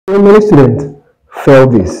So many students fail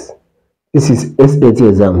this. This is SAT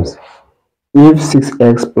exams. If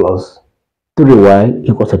 6x plus 3y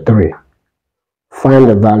equals to 3, find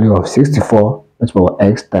the value of 64 raised to the power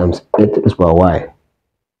x times 8 raised to the power y.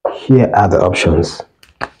 Here are the options.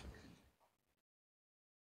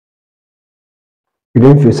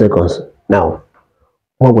 Within few seconds. Now,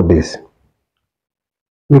 what with this?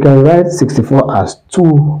 We can write 64 as 2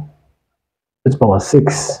 raised to the power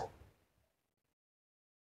 6.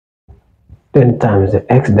 Then times the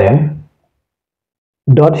x there.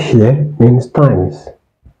 Dot here means times.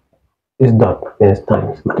 This dot means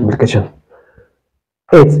times, multiplication.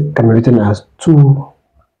 8 can be written as 2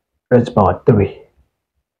 raised to the power 3.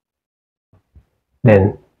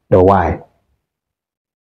 Then the y.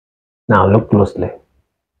 Now look closely.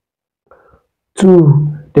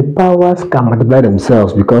 2, the powers can multiply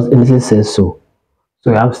themselves because indices says so.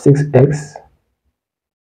 So we have 6x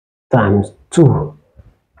times 2,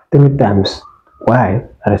 3 times y,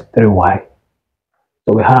 that is 3y.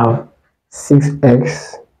 So we have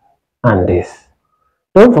 6x and this.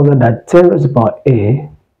 Don't forget that 10 raised to the power a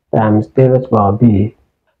times 10 raised to the power b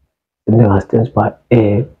is the as 10 raised to the power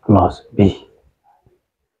a plus b.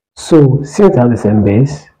 So since they have the same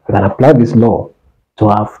base, we can apply this law to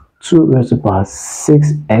have 2 raised to the power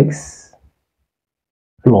 6x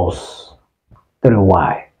plus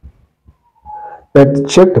 3y. But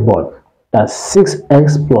check the board. That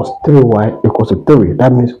 6x plus 3y equals to 3.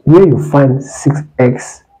 That means where you find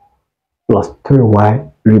 6x plus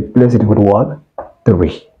 3y, replace it with what?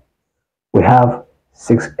 3. We have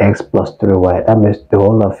 6x plus 3y. That means the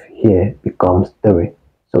whole of here becomes 3.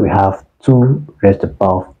 So we have 2 raised to the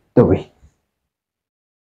power 3.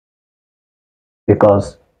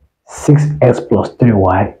 Because 6x plus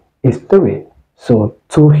 3y is 3. So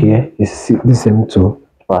 2 here is the same to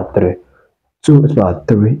power 3. 2 to the power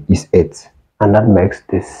 3 is 8. And that makes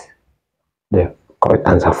this the correct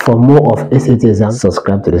answer. For more of SAT exams,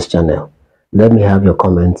 subscribe to this channel. Let me have your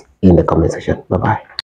comments in the comment section. Bye-bye.